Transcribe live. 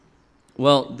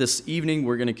Well, this evening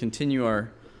we're going to continue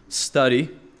our study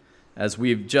as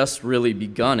we've just really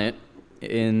begun it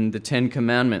in the Ten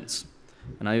Commandments.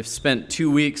 And I've spent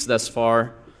 2 weeks thus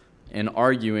far in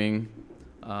arguing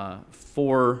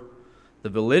for the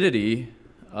validity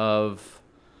of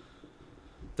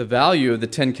the value of the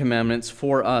Ten Commandments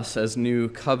for us as New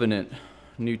Covenant,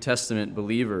 New Testament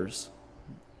believers.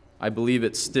 I believe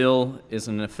it still is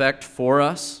an effect for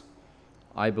us.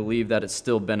 I believe that it's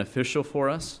still beneficial for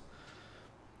us.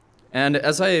 And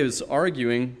as I was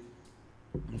arguing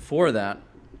for that,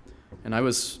 and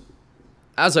as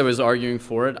I was arguing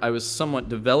for it, I was somewhat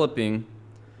developing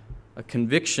a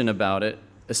conviction about it,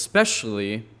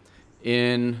 especially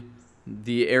in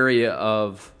the area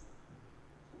of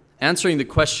answering the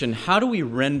question, how do we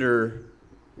render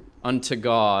unto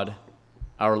God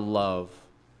our love?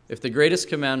 If the greatest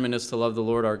commandment is to love the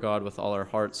Lord our God with all our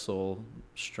heart, soul,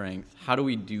 strength, how do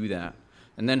we do that?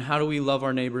 And then how do we love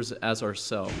our neighbors as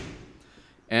ourselves?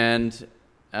 And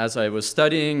as I was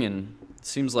studying, and it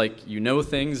seems like you know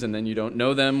things and then you don't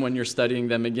know them when you're studying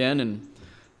them again, and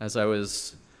as I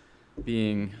was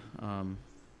being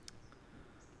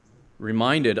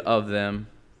reminded of them,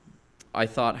 I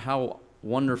thought how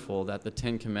wonderful that the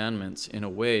Ten Commandments, in a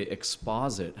way,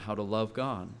 exposit how to love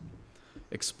God,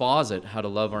 exposit how to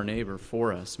love our neighbor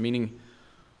for us, meaning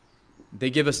they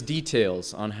give us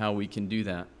details on how we can do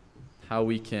that, how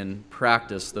we can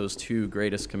practice those two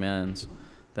greatest commands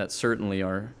that certainly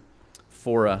are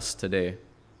for us today.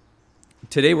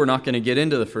 Today we're not going to get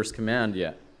into the first command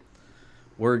yet.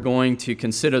 We're going to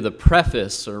consider the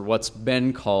preface, or what's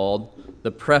been called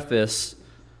the preface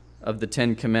of the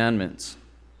Ten Commandments.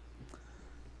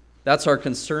 That's our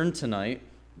concern tonight.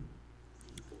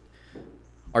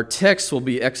 Our text will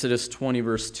be Exodus 20,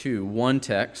 verse 2, one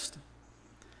text,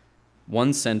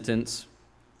 one sentence,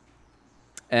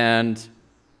 and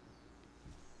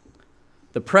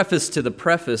the preface to the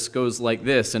preface goes like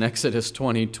this in Exodus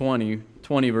 20,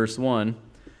 verse 1,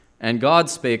 and God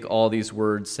spake all these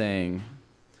words, saying.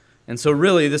 And so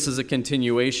really this is a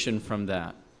continuation from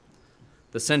that.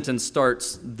 The sentence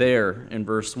starts there in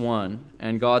verse 1,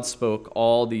 and God spoke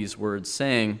all these words,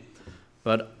 saying,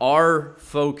 but our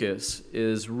focus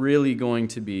is really going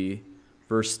to be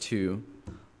verse 2,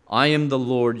 I am the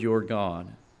Lord your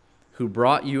God, who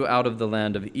brought you out of the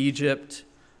land of Egypt,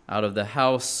 out of the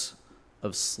house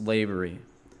of slavery.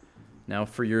 Now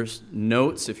for your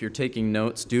notes, if you're taking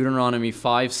notes, Deuteronomy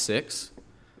 5:6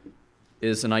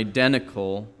 is an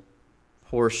identical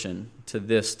portion to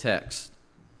this text.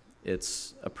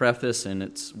 It's a preface and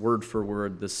it's word for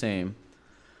word the same.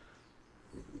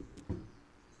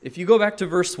 If you go back to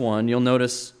verse 1, you'll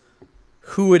notice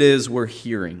who it is we're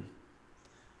hearing.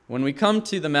 When we come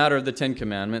to the matter of the Ten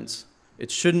Commandments,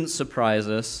 it shouldn't surprise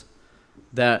us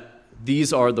that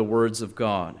these are the words of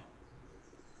God.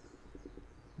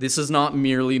 This is not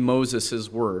merely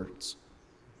Moses' words.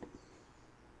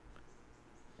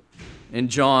 In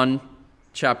John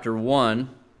chapter 1,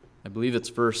 I believe it's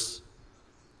verse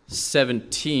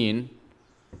 17,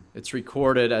 it's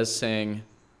recorded as saying,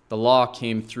 the law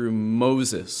came through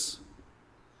Moses.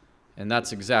 And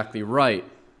that's exactly right.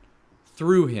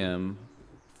 Through him,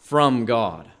 from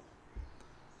God.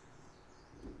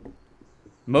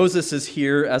 Moses is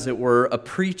here, as it were, a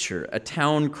preacher, a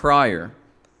town crier,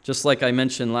 just like I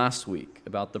mentioned last week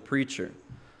about the preacher.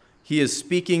 He is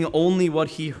speaking only what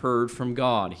he heard from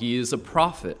God. He is a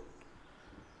prophet.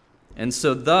 And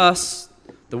so thus,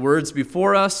 the words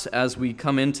before us as we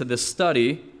come into this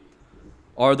study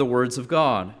are the words of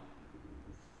God.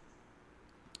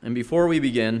 And before we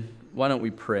begin, why don't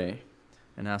we pray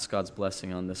and ask God's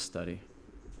blessing on this study.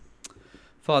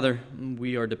 Father,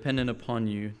 we are dependent upon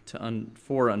you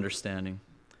for understanding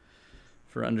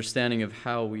of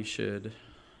how we should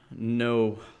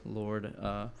know, Lord,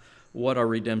 what our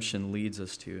redemption leads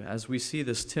us to. As we see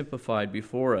this typified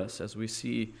before us, as we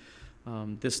see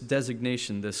this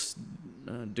designation, this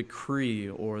decree,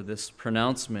 or this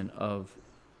pronouncement of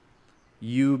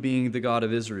you being the God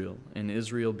of Israel, and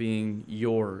Israel being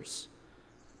yours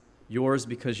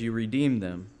because you redeemed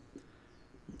them.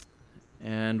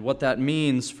 And what that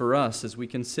means for us as we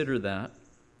consider that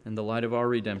in the light of our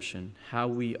redemption, how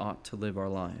we ought to live our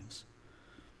lives.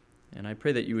 And I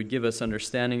pray that you would give us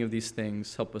understanding of these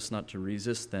things, help us not to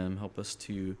resist them, help us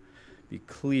to be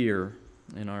clear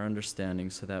in our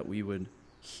understanding so that we would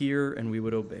hear and we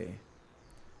would obey.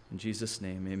 In Jesus'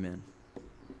 name, amen.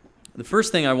 The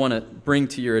first thing I want to bring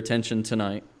to your attention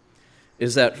tonight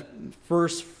is that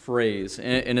first phrase,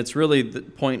 and it's really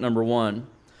point number 1.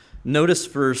 Notice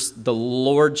first the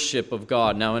lordship of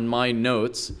God. Now in my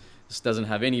notes, this doesn't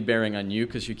have any bearing on you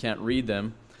because you can't read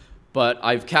them, but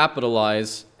I've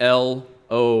capitalized L-O-R-D,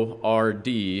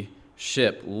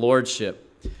 ship, lordship.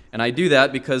 And I do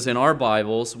that because in our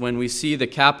Bibles, when we see the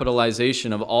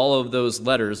capitalization of all of those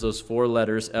letters, those 4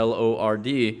 letters,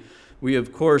 L-O-R-D, we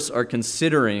of course are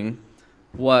considering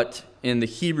what in the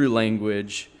Hebrew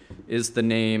language is the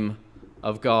name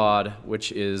of God,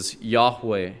 which is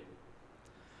Yahweh.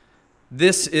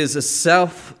 This is a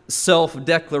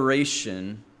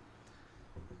self-declaration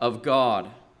of God,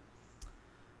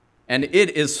 and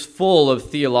it is full of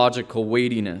theological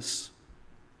weightiness.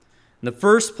 In the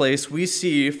first place, we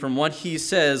see from what he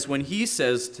says when he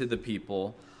says to the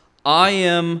people, I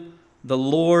am the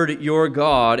Lord your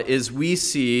God, is we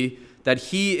see that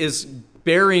he is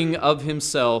bearing of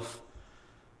himself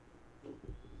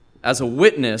as a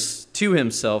witness to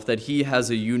himself that he has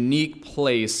a unique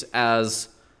place as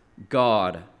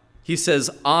God. He says,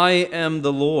 I am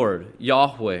the Lord,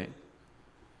 Yahweh.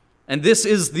 And this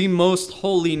is the most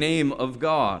holy name of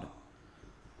God.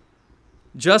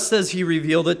 Just as he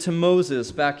revealed it to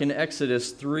Moses back in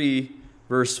Exodus 3,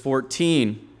 verse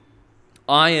 14.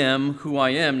 I am who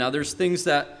I am. Now there's things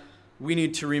that we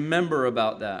need to remember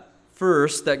about that.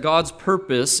 First, that God's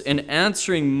purpose in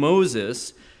answering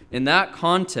Moses in that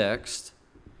context,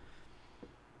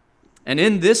 and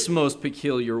in this most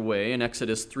peculiar way, in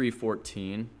Exodus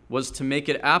 3:14, was to make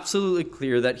it absolutely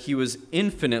clear that he was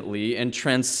infinitely and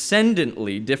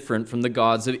transcendently different from the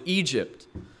gods of Egypt.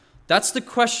 That's the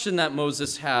question that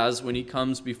Moses has when he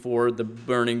comes before the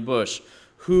burning bush.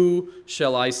 Who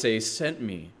shall I say sent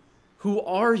me? Who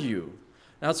are you?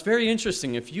 Now it's very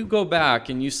interesting. If you go back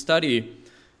and you study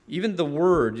even the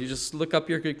word, you just look up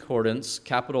your concordance,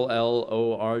 capital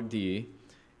L-O-R-D,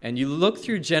 and you look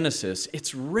through Genesis,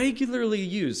 it's regularly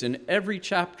used in every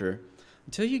chapter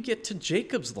until you get to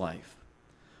Jacob's life.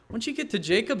 Once you get to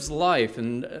Jacob's life,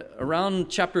 and around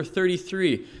chapter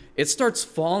 33, it starts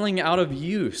falling out of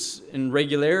use in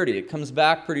regularity. It comes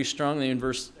back pretty strongly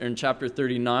in chapter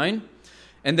 39.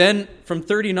 And then from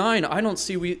 39, I don't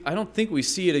think we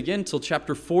see it again until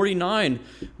chapter 49,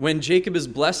 when Jacob is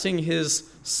blessing his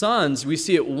sons. We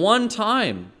see it one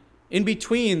time in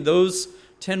between those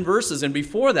 10 verses, and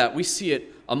before that we see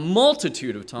it a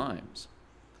multitude of times.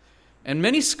 And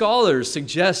many scholars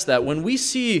suggest that when we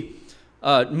see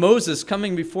Moses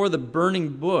coming before the burning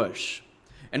bush,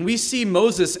 and we see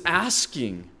Moses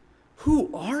asking, who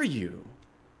are you?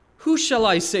 Who shall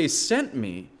I say sent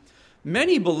me?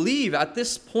 Many believe at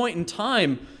this point in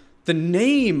time the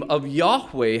name of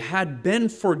Yahweh had been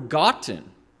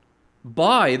forgotten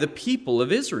by the people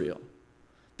of Israel.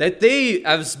 That they,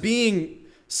 as being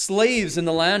slaves in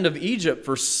the land of Egypt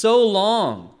for so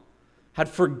long, had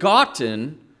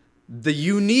forgotten the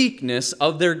uniqueness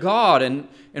of their God. And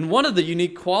one of the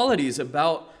unique qualities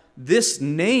about this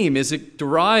name is it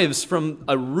derives from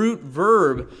a root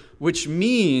verb which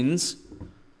means,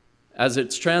 as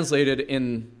it's translated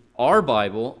in our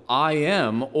Bible, I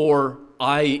am, or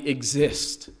I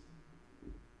exist.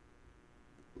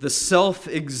 The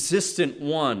self-existent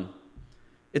one.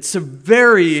 It's a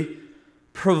very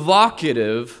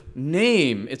provocative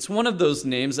name. It's one of those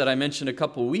names that I mentioned a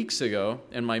couple weeks ago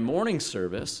in my morning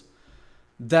service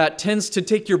that tends to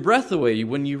take your breath away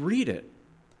when you read it.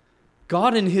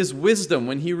 God in his wisdom,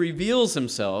 when he reveals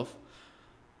himself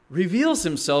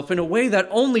in a way that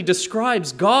only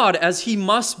describes God as he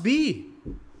must be.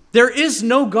 There is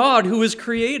no God who is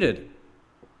created.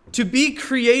 To be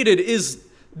created is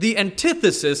the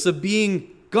antithesis of being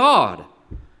God.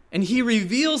 And he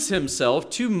reveals himself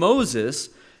to Moses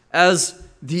as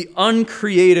the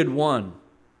uncreated one.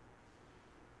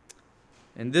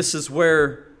 And this is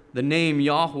where the name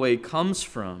Yahweh comes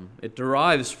from. It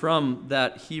derives from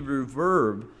that Hebrew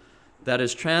verb that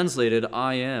is translated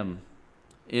I am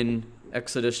in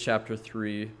Exodus chapter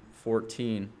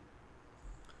 3:14.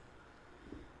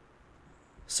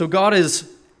 So God is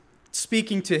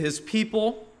speaking to his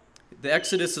people. The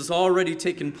Exodus has already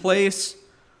taken place.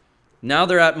 Now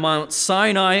they're at Mount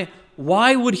Sinai.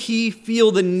 Why would he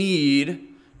feel the need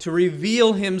to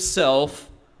reveal himself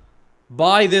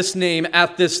by this name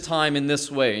at this time in this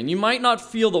way? And you might not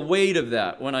feel the weight of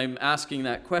that when I'm asking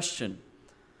that question.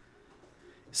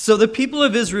 So the people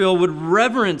of Israel would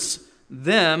reverence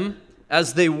them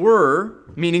as they were,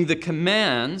 meaning the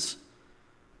commands,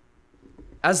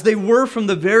 as they were from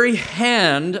the very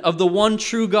hand of the one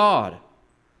true God.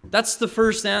 That's the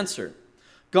first answer.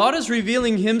 God is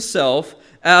revealing himself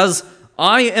as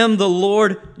I am the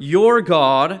Lord your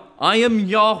God, I am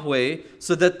Yahweh,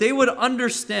 so that they would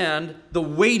understand the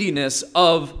weightiness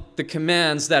of the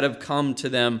commands that have come to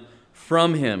them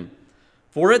from him.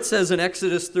 For it says in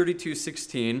Exodus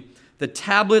 32:16 The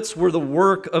tablets were the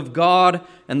work of God,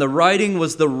 and the writing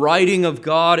was the writing of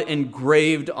God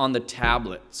engraved on the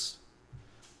tablets.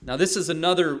 Now, this is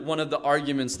another one of the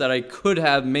arguments that I could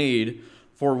have made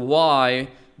for why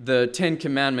the Ten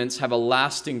Commandments have a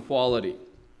lasting quality.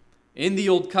 In the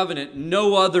Old Covenant,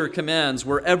 no other commands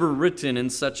were ever written in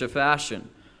such a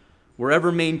fashion, were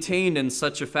ever maintained in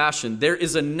such a fashion. There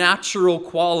is a natural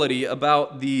quality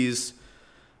about these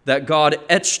that God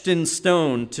etched in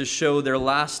stone to show their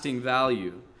lasting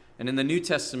value. And in the New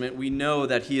Testament, we know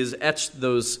that He has etched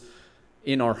those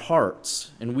in our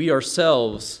hearts, and we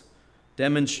ourselves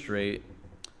demonstrate,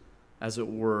 as it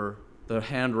were, the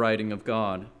handwriting of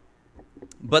God.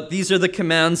 But these are the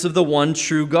commands of the one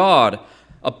true God,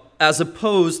 as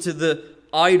opposed to the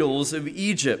idols of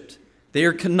Egypt. They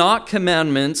are not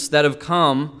commandments that have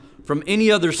come from any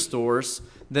other source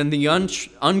than the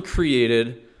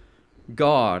uncreated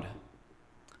God.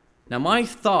 Now, my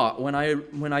thought when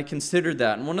I considered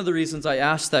that, and one of the reasons I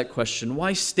asked that question,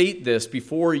 why state this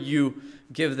before you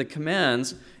give the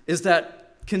commands, is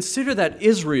that consider that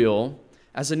Israel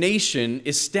as a nation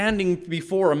is standing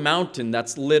before a mountain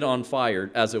that's lit on fire,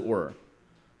 as it were.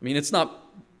 I mean, it's not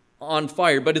on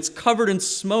fire, but it's covered in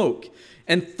smoke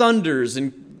and thunders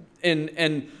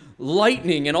and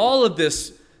lightning and all of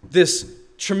this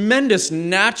tremendous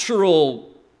natural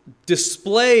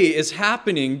display is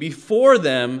happening before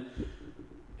them.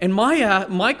 And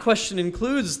my question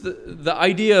includes the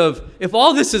idea of, if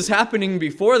all this is happening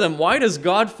before them, why does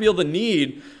God feel the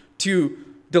need to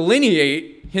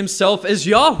delineate Himself as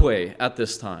Yahweh at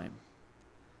this time?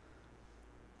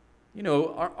 You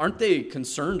know, aren't they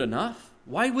concerned enough?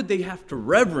 Why would they have to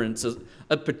reverence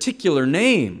a particular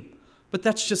name? But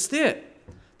that's just it.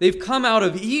 They've come out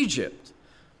of Egypt.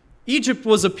 Egypt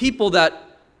was a people that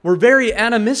were very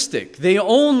animistic. They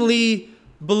only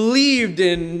believed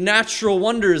in natural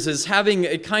wonders as having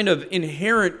a kind of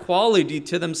inherent quality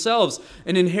to themselves,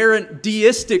 an inherent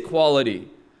deistic quality.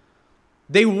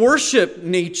 They worship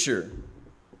nature.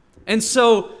 And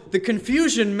so the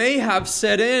confusion may have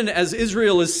set in as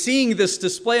Israel is seeing this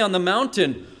display on the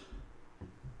mountain.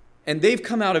 And they've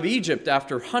come out of Egypt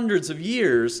after hundreds of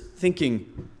years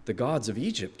thinking, the gods of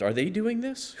Egypt, are they doing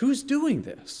this? Who's doing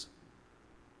this?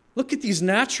 Look at these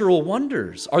natural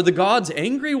wonders. Are the gods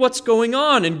angry? What's going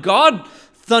on? And God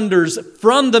thunders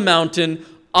from the mountain,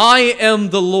 I am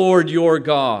the Lord your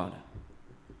God.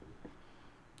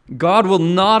 God will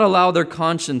not allow their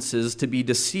consciences to be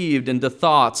deceived into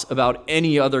thoughts about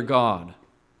any other God.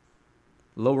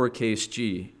 Lowercase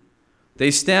g.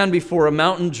 They stand before a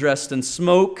mountain dressed in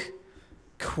smoke,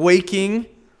 quaking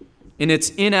in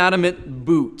its inanimate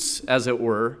boots, as it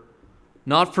were,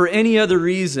 not for any other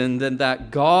reason than that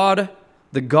God,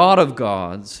 the God of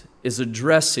gods, is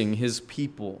addressing His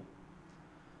people,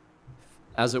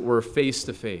 as it were, face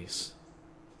to face.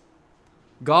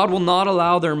 God will not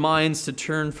allow their minds to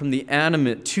turn from the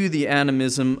animate to the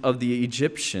animism of the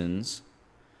Egyptians,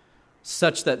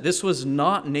 such that this was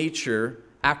not nature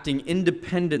acting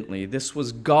independently. This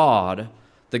was God,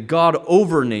 the God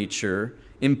over nature,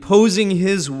 imposing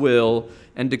His will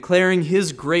and declaring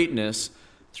His greatness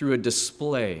through a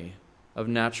display of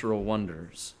natural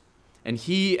wonders. And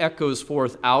He echoes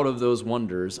forth out of those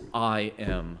wonders, I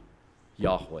am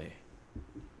Yahweh.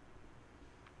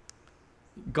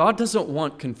 God doesn't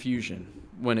want confusion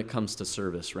when it comes to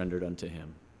service rendered unto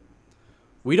Him.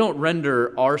 We don't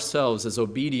render ourselves as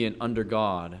obedient under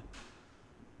God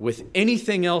with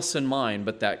anything else in mind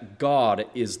but that God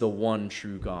is the one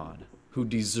true God who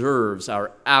deserves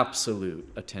our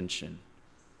absolute attention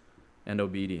and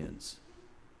obedience.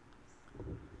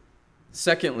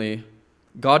 Secondly,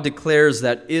 God declares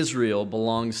that Israel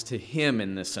belongs to Him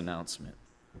in this announcement.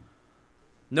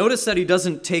 Notice that He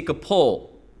doesn't take a poll.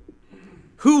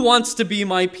 Who wants to be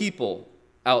my people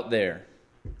out there?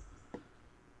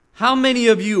 How many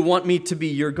of you want me to be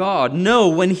your God? No,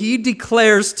 when He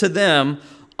declares to them,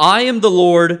 I am the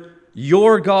Lord,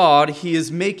 your God, He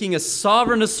is making a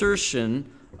sovereign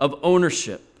assertion of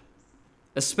ownership,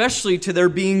 especially to their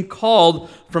being called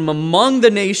from among the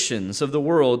nations of the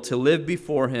world to live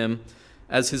before Him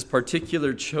as His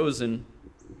particular chosen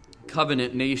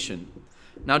covenant nation.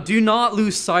 Now, do not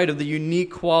lose sight of the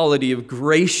unique quality of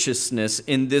graciousness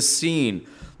in this scene.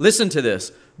 Listen to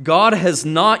this. God has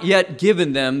not yet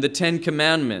given them the Ten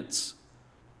Commandments.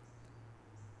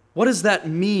 What does that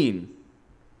mean?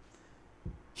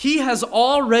 He has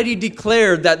already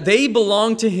declared that they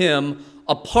belong to Him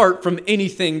apart from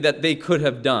anything that they could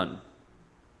have done.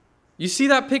 You see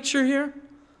that picture here?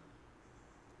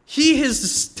 He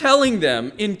is telling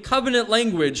them in covenant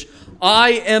language, I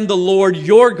am the Lord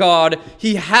your God.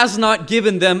 He has not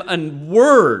given them a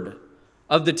word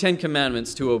of the Ten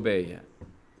Commandments to obey yet.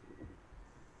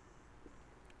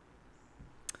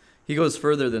 He goes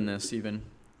further than this even.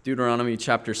 Deuteronomy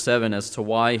chapter 7 as to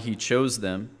why he chose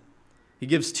them. He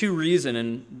gives two reasons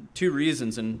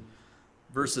in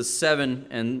verses 7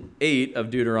 and 8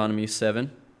 of Deuteronomy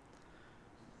 7.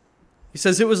 He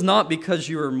says, "It was not because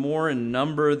you were more in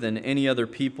number than any other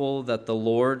people that the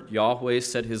Lord, Yahweh,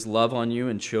 set his love on you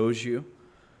and chose you.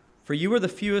 For you were the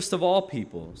fewest of all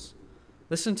peoples."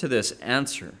 Listen to this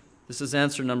answer. This is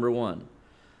answer number 1.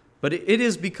 "But it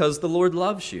is because the Lord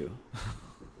loves you."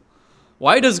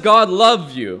 Why does God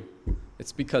love you?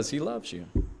 It's because he loves you.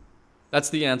 That's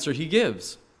the answer he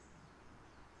gives.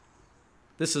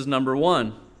 This is number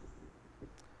 1.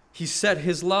 He set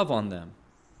his love on them.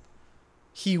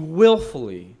 He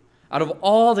willfully, out of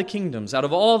all the kingdoms, out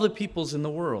of all the peoples in the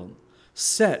world,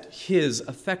 set his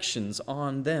affections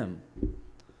on them.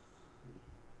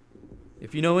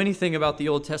 If you know anything about the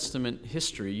Old Testament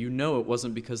history, you know it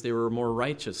wasn't because they were more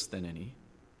righteous than any.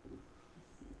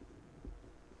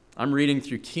 I'm reading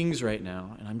through Kings right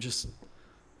now, and I'm just,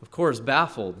 of course,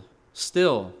 baffled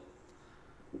still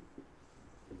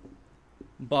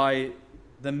by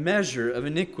the measure of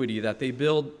iniquity that they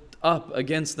build up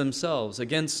against themselves,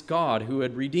 against God who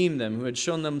had redeemed them, who had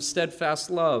shown them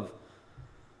steadfast love.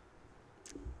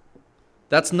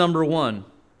 That's number 1.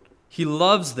 He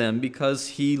loves them because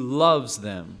he loves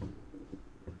them.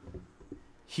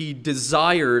 He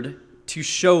desired to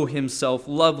show himself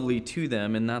lovely to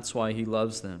them, and that's why he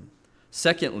loves them.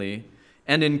 Secondly,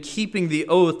 and in keeping the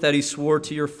oath that he swore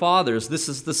to your fathers, this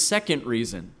is the second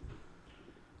reason,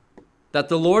 that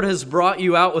the Lord has brought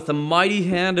you out with a mighty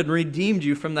hand and redeemed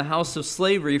you from the house of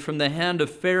slavery, from the hand of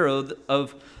Pharaoh,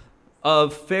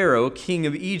 king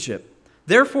of Egypt.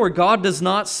 Therefore, God does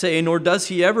not say, nor does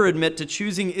he ever admit to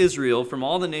choosing Israel from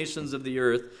all the nations of the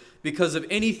earth because of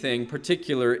anything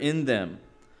particular in them.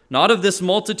 Not of this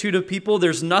multitude of people,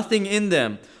 there's nothing in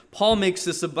them. Paul makes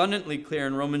this abundantly clear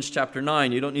in Romans chapter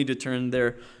 9. You don't need to turn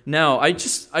there now.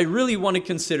 I really want to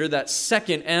consider that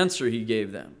second answer he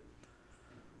gave them,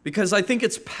 because I think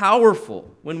it's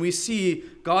powerful when we see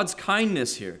God's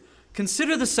kindness here.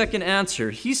 Consider the second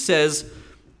answer. He says,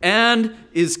 "and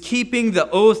is keeping the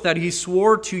oath that he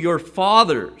swore to your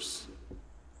fathers."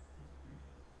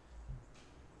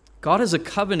 God is a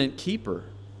covenant keeper.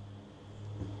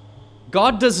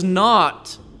 God does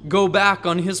not go back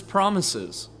on his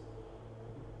promises.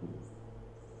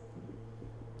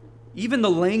 Even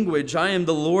the language, "I am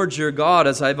the Lord your God,"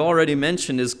 as I've already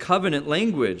mentioned, is covenant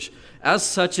language. As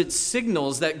such, it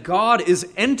signals that God is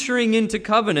entering into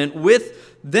covenant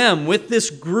with them, with this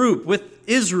group, with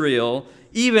Israel,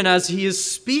 even as he is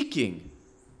speaking.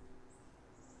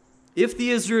 If the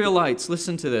Israelites,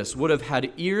 listen to this, would have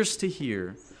had ears to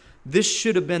hear, this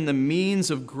should have been the means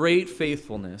of great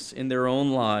faithfulness in their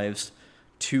own lives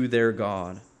to their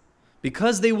God,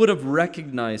 because they would have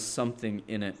recognized something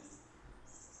in it.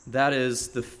 That is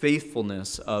the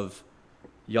faithfulness of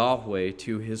Yahweh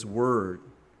to his word.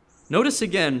 Notice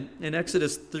again in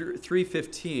Exodus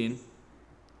 3:15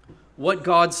 what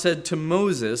God said to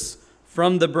Moses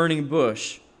from the burning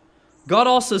bush. God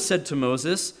also said to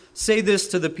Moses, "Say this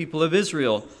to the people of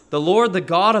Israel, the Lord, the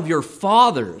God of your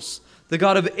fathers, the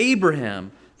God of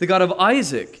Abraham, the God of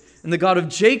Isaac, and the God of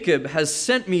Jacob has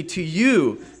sent me to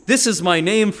you. This is my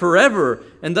name forever,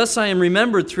 and thus I am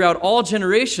remembered throughout all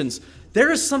generations." There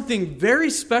is something very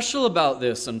special about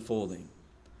this unfolding.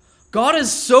 God is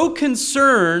so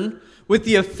concerned with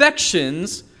the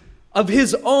affections of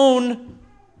his own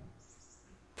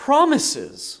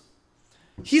promises.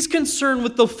 He's concerned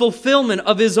with the fulfillment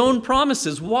of his own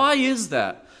promises. Why is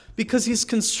that? Because he's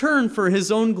concerned for his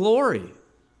own glory.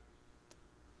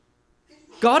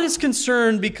 God is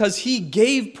concerned because he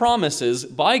gave promises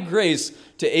by grace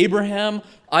to Abraham,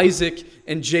 Isaac,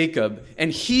 and Jacob,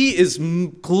 and he is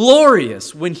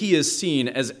glorious when he is seen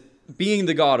as being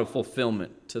the God of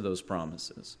fulfillment to those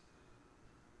promises.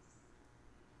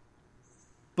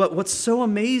 But what's so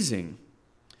amazing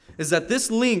is that this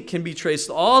link can be traced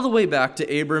all the way back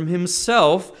to Abram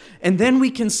himself, and then we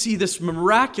can see this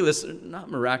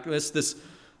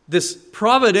this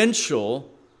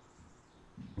providential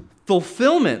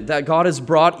fulfillment that God has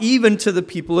brought even to the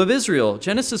people of Israel.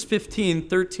 Genesis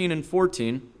 15:13 and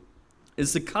 14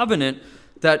 is the covenant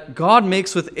that God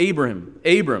makes with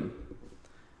Abram.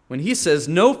 When he says,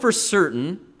 "Know for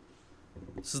certain,"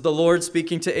 this is the Lord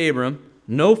speaking to Abram,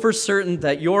 Know for certain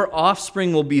that your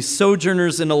offspring will be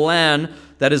sojourners in a land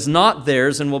that is not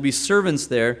theirs and will be servants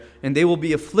there, and they will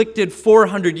be afflicted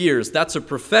 400 years. That's a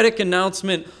prophetic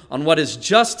announcement on what has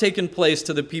just taken place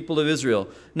to the people of Israel.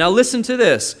 Now listen to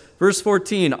this. Verse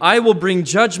 14, I will bring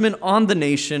judgment on the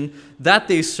nation that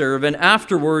they serve, and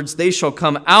afterwards they shall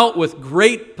come out with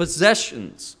great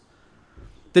possessions.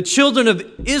 The children of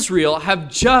Israel have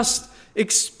just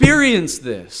experienced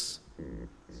this.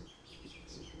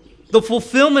 The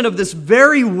fulfillment of this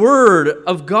very word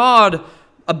of God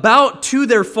about to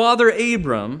their father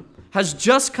Abram has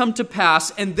just come to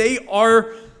pass, and they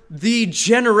are the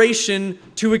generation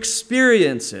to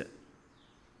experience it.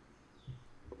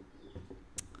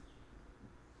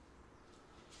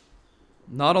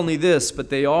 Not only this,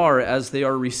 but as they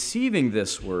are receiving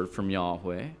this word from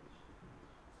Yahweh,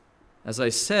 as I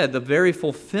said, the very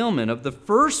fulfillment of the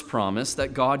first promise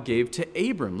that God gave to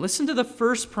Abram. Listen to the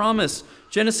first promise,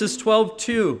 Genesis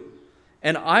 12:2.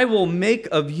 And I will make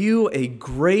of you a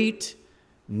great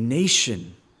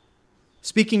nation.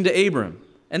 Speaking to Abram.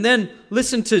 And then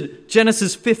listen to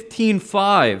Genesis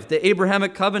 15:5, the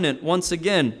Abrahamic covenant once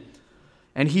again.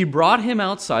 And he brought him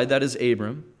outside, that is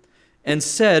Abram, and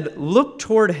said, look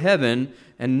toward heaven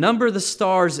and number the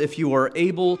stars if you are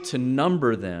able to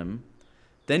number them.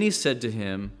 Then he said to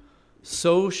him,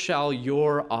 so shall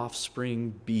your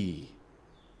offspring be.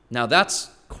 Now that's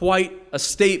quite a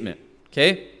statement,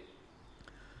 okay?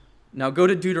 Now go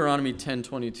to Deuteronomy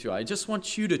 10:22. I just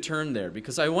want you to turn there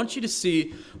because I want you to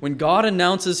see when God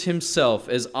announces himself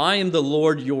as I am the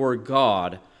Lord your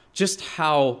God, just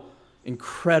how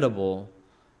incredible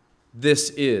this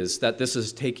is that this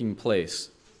is taking place.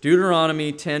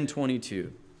 Deuteronomy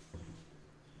 10:22.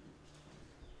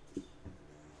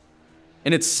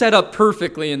 And it's set up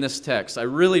perfectly in this text. I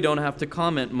really don't have to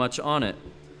comment much on it.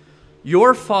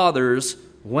 Your fathers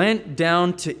went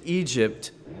down to Egypt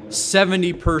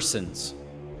 70 persons.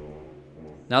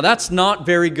 Now that's not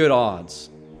very good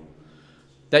odds.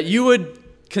 That you would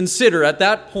consider at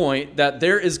that point that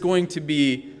there is going to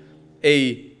be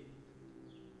a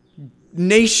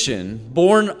nation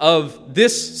born of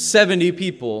this 70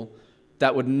 people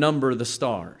that would number the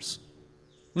stars.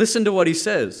 Listen to what he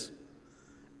says.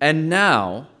 And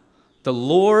now the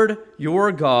Lord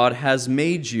your God has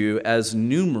made you as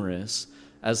numerous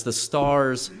as the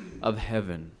stars of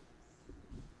heaven.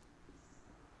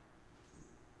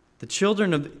 The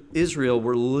children of Israel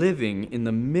were living in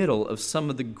the middle of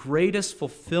some of the greatest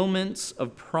fulfillments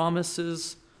of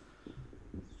promises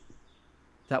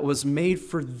that was made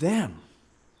for them,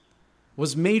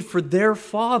 was made for their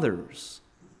fathers.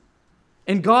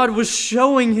 And God was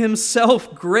showing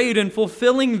himself great and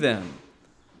fulfilling them.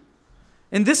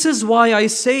 And this is why I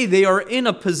say they are in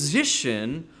a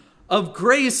position of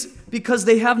grace because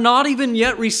they have not even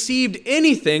yet received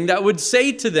anything that would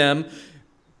say to them,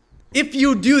 if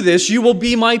you do this, you will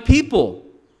be my people.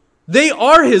 They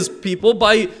are his people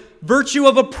by virtue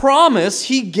of a promise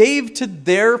he gave to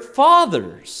their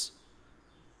fathers.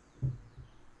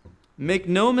 Make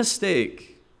no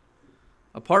mistake,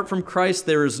 apart from Christ,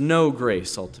 there is no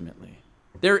grace ultimately.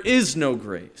 There is no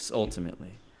grace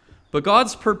ultimately. But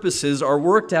God's purposes are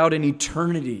worked out in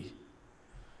eternity.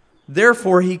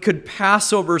 Therefore, he could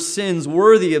pass over sins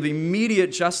worthy of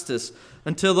immediate justice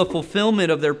until the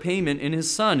fulfillment of their payment in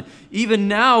his Son. Even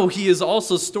now, he is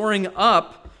also storing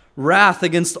up wrath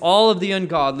against all of the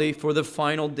ungodly for the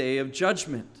final day of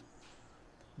judgment.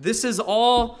 This is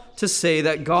all to say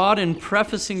that God, in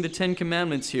prefacing the Ten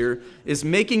Commandments here, is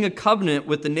making a covenant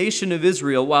with the nation of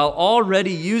Israel while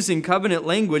already using covenant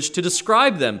language to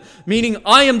describe them, meaning,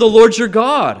 I am the Lord your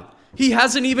God. He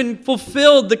hasn't even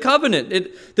fulfilled the covenant.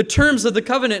 The terms of the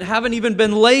covenant haven't even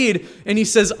been laid, and he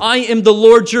says, I am the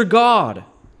Lord your God.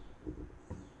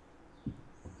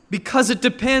 Because it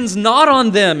depends not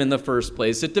on them in the first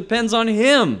place. It depends on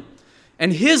him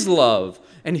and his love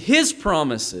and his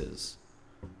promises.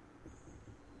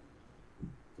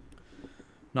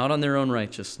 Not on their own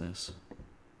righteousness.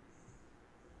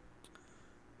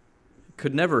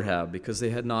 Could never have, because they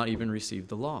had not even received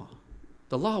the law.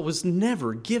 The law was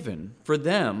never given for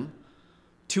them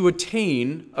to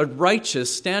attain a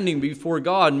righteous standing before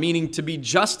God, meaning to be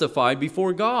justified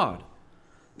before God.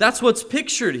 That's what's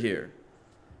pictured here.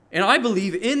 And I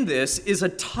believe in this is a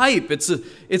type, it's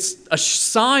a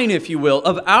sign, if you will,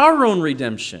 of our own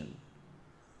redemption.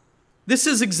 This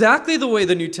is exactly the way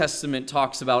the New Testament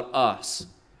talks about us.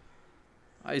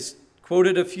 I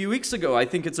quoted a few weeks ago. I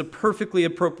think it's a perfectly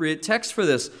appropriate text for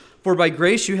this. For by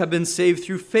grace you have been saved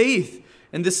through faith.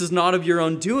 And this is not of your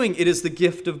own doing. It is the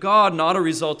gift of God, not a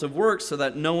result of works, so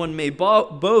that no one may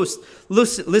boast.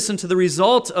 Listen to the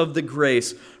result of the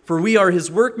grace. For we are his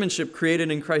workmanship,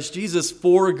 created in Christ Jesus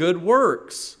for good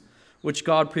works, which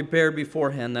God prepared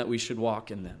beforehand that we should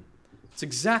walk in them. It's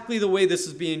exactly the way this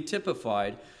is being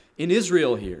typified in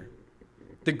Israel here.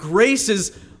 The grace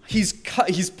is,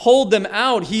 he's pulled them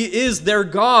out. He is their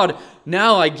God.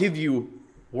 Now I give you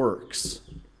works.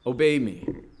 Obey me.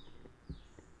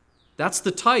 That's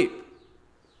the type.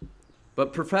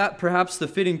 But perhaps the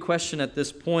fitting question at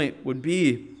this point would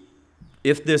be,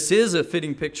 if this is a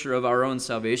fitting picture of our own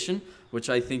salvation, which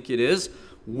I think it is,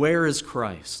 where is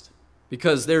Christ?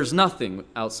 Because there's nothing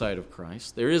outside of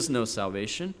Christ. There is no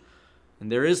salvation,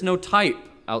 and there is no type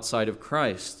outside of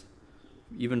Christ,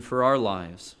 even for our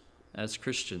lives as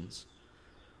Christians.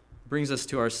 Brings us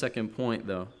to our second point,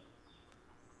 though,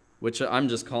 which I'm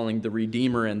just calling the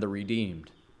Redeemer and the redeemed,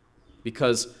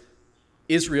 because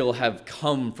Israel have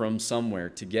come from somewhere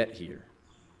to get here.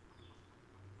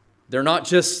 They're not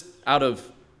just out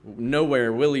of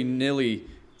nowhere, willy-nilly,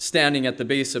 standing at the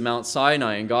base of Mount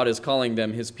Sinai, and God is calling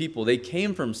them his people. They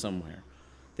came from somewhere.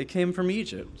 They came from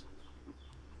Egypt.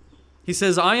 He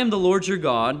says, I am the Lord your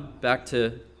God, back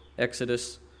to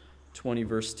Exodus 20,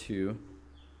 verse 2.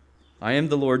 I am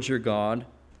the Lord your God,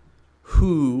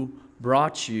 who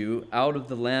brought you out of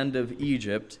the land of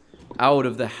Egypt, out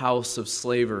of the house of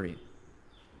slavery.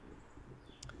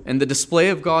 And the display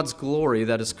of God's glory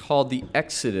that is called the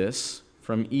Exodus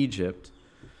from Egypt,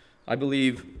 I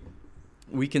believe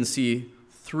we can see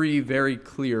three very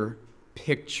clear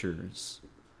pictures.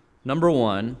 Number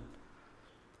one,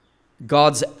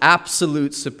 God's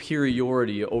absolute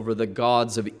superiority over the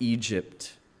gods of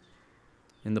Egypt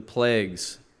in the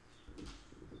plagues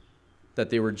that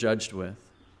they were judged with.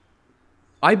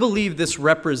 I believe this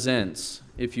represents,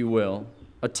 if you will,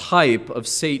 a type of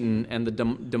Satan and the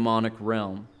demonic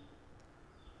realm.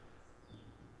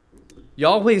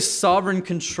 Yahweh's sovereign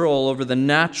control over the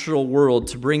natural world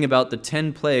to bring about the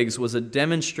 10 plagues was a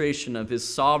demonstration of his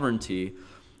sovereignty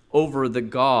over the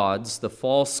gods, the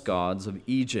false gods of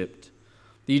Egypt.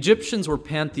 The Egyptians were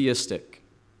pantheistic.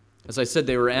 As I said,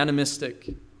 they were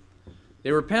animistic.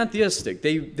 They were pantheistic.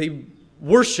 They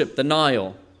worshiped the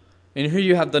Nile. And here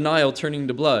you have the Nile turning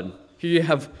to blood. Here you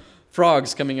have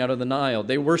frogs coming out of the Nile.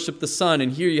 They worship the sun,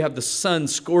 and here you have the sun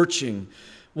scorching.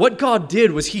 What God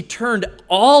did was he turned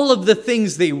all of the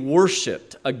things they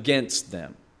worshiped against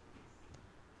them,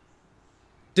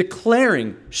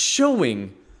 declaring,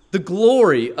 showing the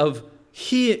glory of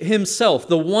he himself,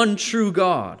 the one true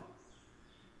God.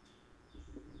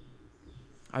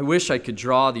 I wish I could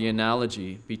draw the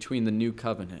analogy between the new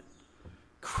covenant,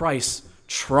 Christ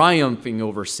triumphing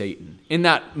over Satan. In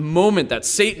that moment that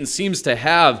Satan seems to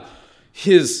have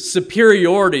his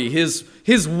superiority,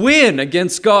 his win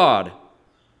against God,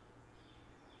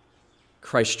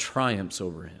 Christ triumphs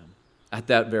over him at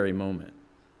that very moment.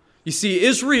 You see,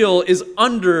 Israel is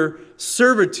under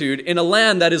servitude in a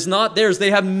land that is not theirs.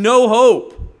 They have no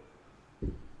hope.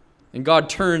 And God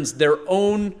turns their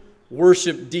own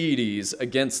worship deities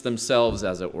against themselves,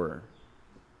 as it were,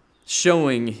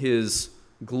 showing his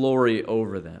glory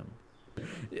over them.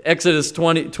 Exodus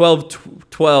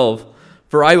 12:12.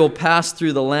 For I will pass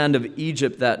through the land of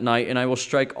Egypt that night, and I will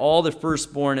strike all the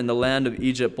firstborn in the land of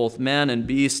Egypt, both man and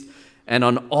beast, and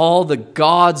on all the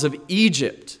gods of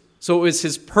Egypt. So it was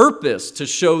his purpose to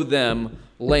show them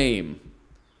lame,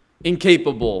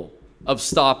 incapable of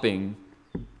stopping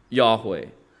Yahweh.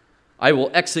 I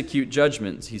will execute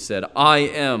judgments, he said. I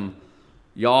am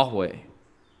Yahweh.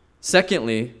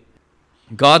 Secondly,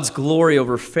 God's glory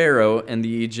over Pharaoh and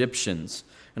the Egyptians.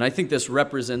 And I think this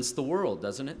represents the world,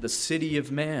 doesn't it? The city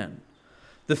of man.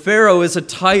 The Pharaoh is a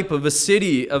type of a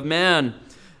city of man.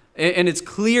 And it's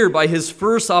clear by his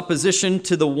first opposition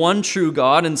to the one true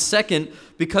God, and second,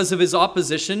 because of his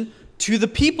opposition to the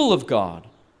people of God.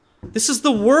 This is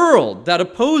the world that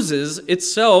opposes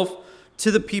itself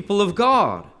to the people of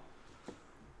God,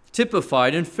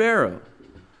 typified in Pharaoh.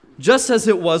 Just as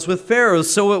it was with Pharaoh,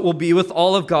 so it will be with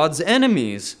all of God's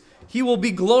enemies. He will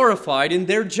be glorified in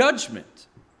their judgment.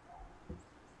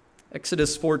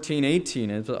 Exodus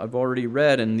 14:18, as I've already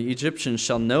read, and the Egyptians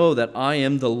shall know that I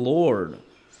am the Lord.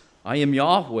 I am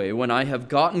Yahweh, when I have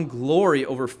gotten glory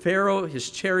over Pharaoh,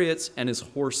 his chariots, and his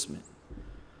horsemen.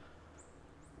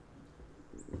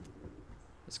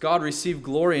 As God received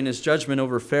glory in his judgment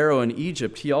over Pharaoh and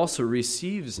Egypt, he also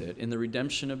receives it in the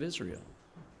redemption of Israel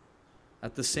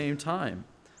at the same time.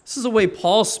 This is the way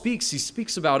Paul speaks. He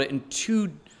speaks about it in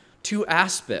two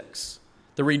aspects.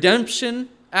 The redemption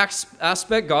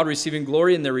aspect, God receiving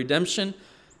glory in their redemption,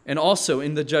 and also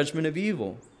in the judgment of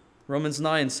evil. Romans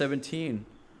 9:17.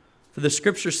 For the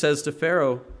scripture says to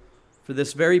Pharaoh, for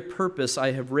this very purpose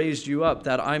I have raised you up,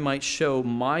 that I might show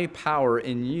my power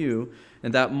in you,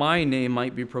 and that my name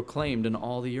might be proclaimed in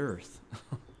all the earth.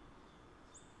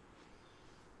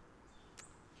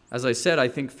 As I said, I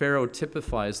think Pharaoh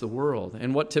typifies the world.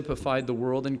 And what typified the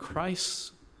world in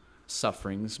Christ's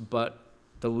sufferings but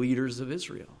the leaders of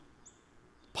Israel?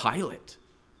 Pilate.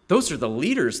 Those are the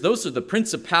leaders. Those are the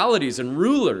principalities and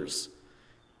rulers.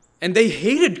 And they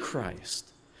hated Christ.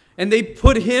 And they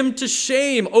put him to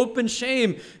shame, open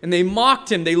shame. And they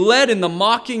mocked him. They led in the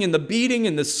mocking and the beating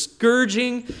and the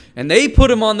scourging. And they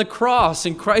put him on the cross.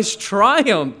 And Christ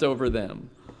triumphed over them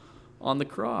on the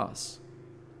cross.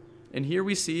 And here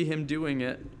we see him doing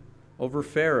it over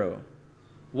Pharaoh.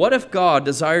 What if God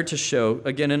desired to show,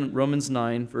 again in Romans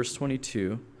 9, verse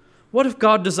 22, what if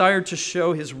God desired to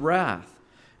show his wrath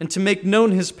and to make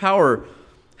known his power,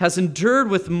 has endured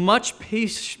with much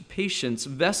patience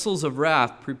vessels of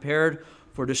wrath prepared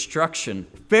for destruction?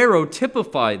 Pharaoh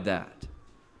typified that.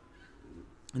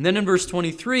 And then in verse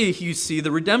 23, you see the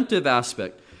redemptive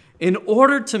aspect. In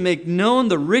order to make known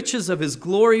the riches of his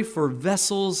glory for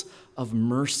vessels of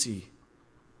mercy.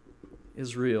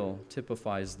 Israel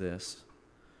typifies this,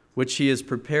 which he has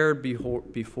prepared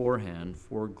beforehand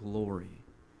for glory.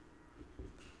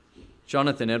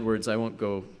 Jonathan Edwards, I won't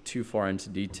go too far into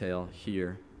detail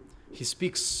here. He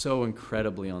speaks so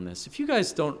incredibly on this. If you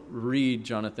guys don't read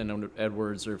Jonathan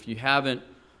Edwards, or if you haven't,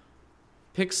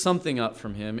 pick something up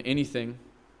from him, anything.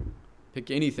 Pick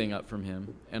anything up from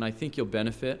him, and I think you'll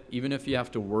benefit, even if you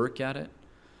have to work at it.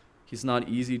 He's not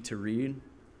easy to read.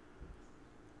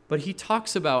 But he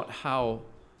talks about how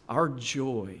our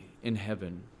joy in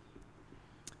heaven,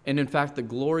 and in fact the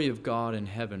glory of God in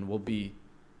heaven, will be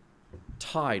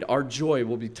tied. Our joy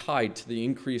will be tied to the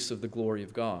increase of the glory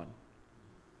of God.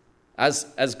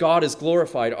 As God is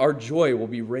glorified, our joy will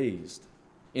be raised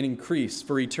and increased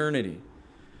for eternity.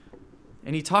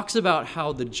 And he talks about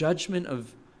how the judgment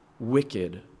of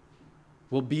wicked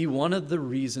will be one of the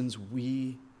reasons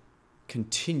we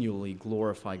continually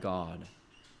glorify God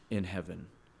in heaven.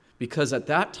 Because at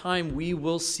that time we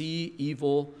will see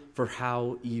evil for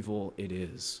how evil it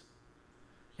is.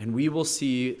 And we will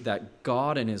see that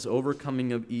God in his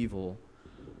overcoming of evil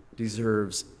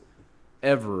deserves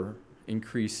ever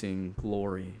increasing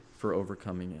glory for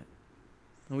overcoming it.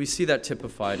 And we see that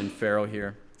typified in Pharaoh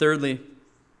here. Thirdly,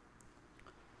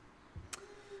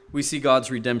 we see God's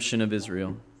redemption of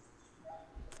Israel.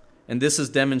 And this is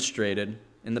demonstrated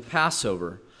in the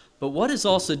Passover. But what is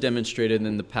also demonstrated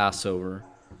in the Passover?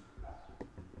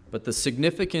 But the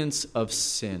significance of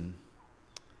sin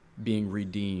being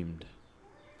redeemed.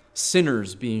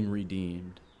 Sinners being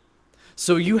redeemed.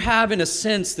 So you have, in a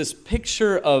sense, this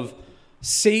picture of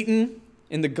Satan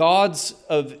and the gods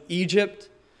of Egypt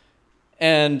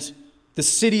and the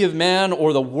city of man,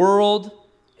 or the world,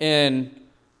 and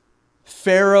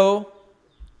Pharaoh,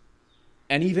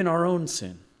 and even our own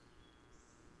sin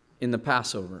in the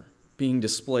Passover being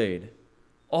displayed.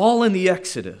 All in the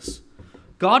Exodus.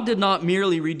 God did not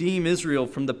merely redeem Israel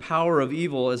from the power of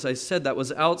evil, as I said, that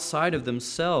was outside of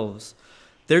themselves.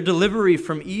 Their delivery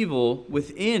from evil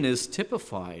within is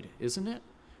typified, isn't it,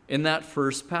 in that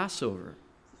first Passover.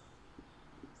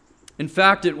 In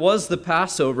fact, it was the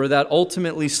Passover that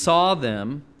ultimately saw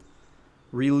them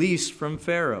released from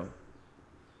Pharaoh.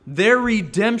 Their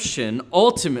redemption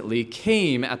ultimately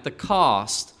came at the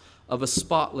cost of a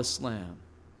spotless lamb.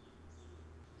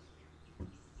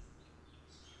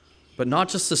 But not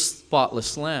just a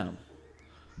spotless lamb.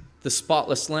 The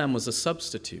spotless lamb was a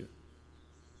substitute.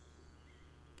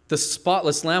 The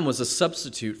spotless lamb was a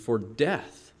substitute for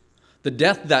death. The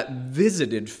death that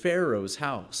visited Pharaoh's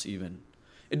house even.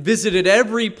 It visited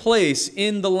every place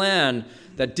in the land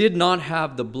that did not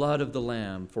have the blood of the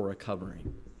lamb for a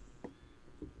covering.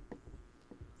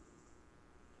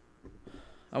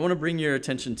 I want to bring your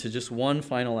attention to just one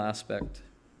final aspect,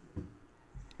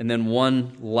 and then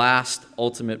one last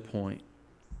ultimate point.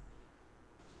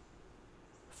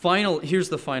 Here's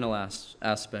the final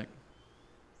aspect.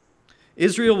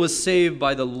 Israel was saved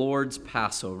by the Lord's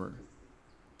Passover.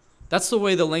 That's the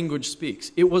way the language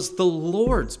speaks. It was the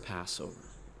Lord's Passover.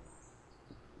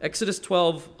 Exodus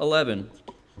 12:11.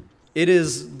 It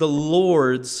is the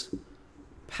Lord's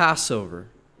Passover.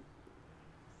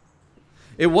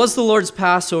 It was the Lord's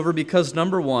Passover because,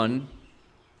 number one,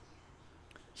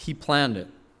 he planned it.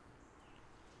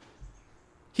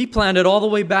 He planned it all the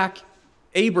way back,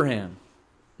 Abraham.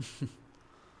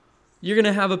 You're going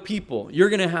to have a people. You're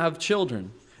going to have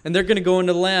children. And they're going to go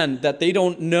into land that they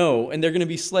don't know. And they're going to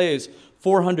be slaves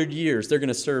 400 years. They're going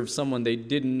to serve someone they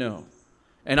didn't know.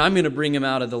 And I'm going to bring them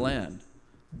out of the land.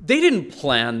 They didn't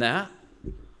plan that.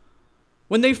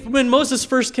 When Moses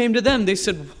first came to them, they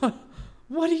said,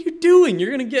 what are you doing? You're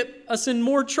going to get us in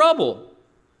more trouble.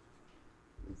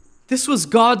 This was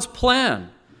God's plan.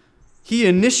 He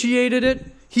initiated it.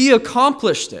 He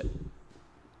accomplished it.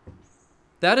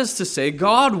 That is to say,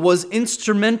 God was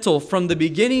instrumental from the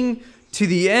beginning to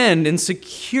the end in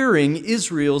securing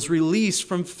Israel's release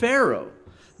from Pharaoh.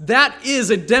 That is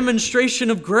a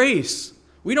demonstration of grace.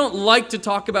 We don't like to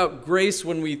talk about grace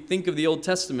when we think of the Old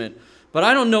Testament, but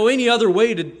I don't know any other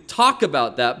way to talk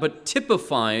about that but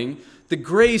typifying the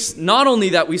grace not only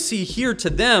that we see here to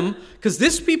them, because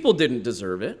this people didn't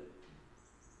deserve it,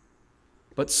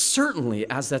 but certainly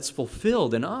as that's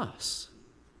fulfilled in us.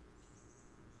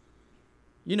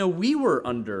 You know, we were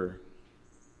under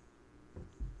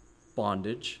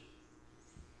bondage.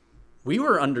 We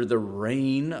were under the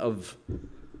reign of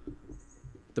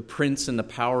the prince and the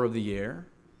power of the air.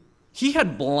 He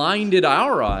had blinded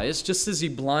our eyes just as he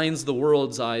blinds the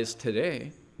world's eyes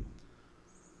today.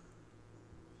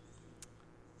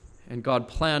 And God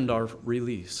planned our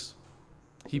release.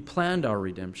 He planned our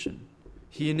redemption.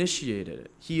 He initiated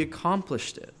it. He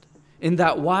accomplished it. In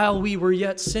that while we were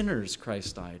yet sinners,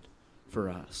 Christ died for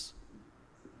us.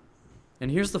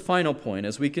 And here's the final point.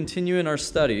 As we continue in our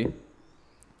study,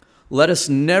 let us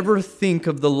never think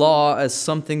of the law as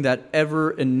something that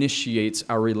ever initiates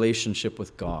our relationship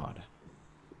with God.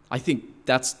 I think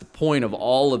that's the point of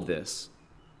all of this.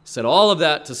 I said all of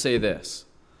that to say this.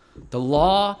 The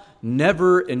law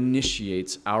never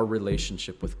initiates our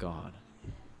relationship with God.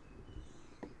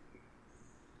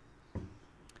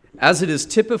 As it is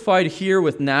typified here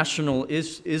with national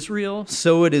Israel,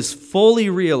 so it is fully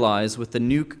realized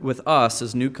with us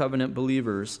as New Covenant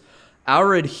believers.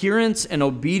 Our adherence and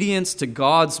obedience to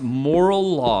God's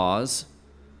moral laws,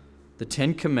 the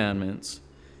Ten Commandments,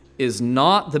 is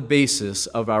not the basis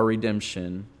of our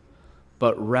redemption,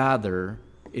 but rather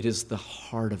it is the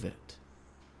heart of it.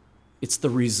 It's the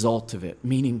result of it,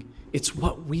 meaning it's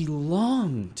what we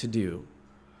long to do.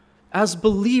 As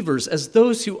believers, as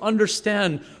those who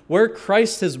understand where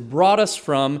Christ has brought us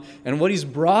from and what he's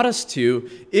brought us to,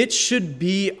 it should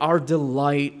be our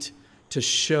delight to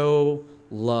show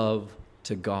love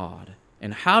to God.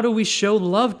 And how do we show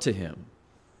love to him?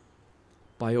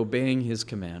 By obeying his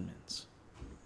commandments.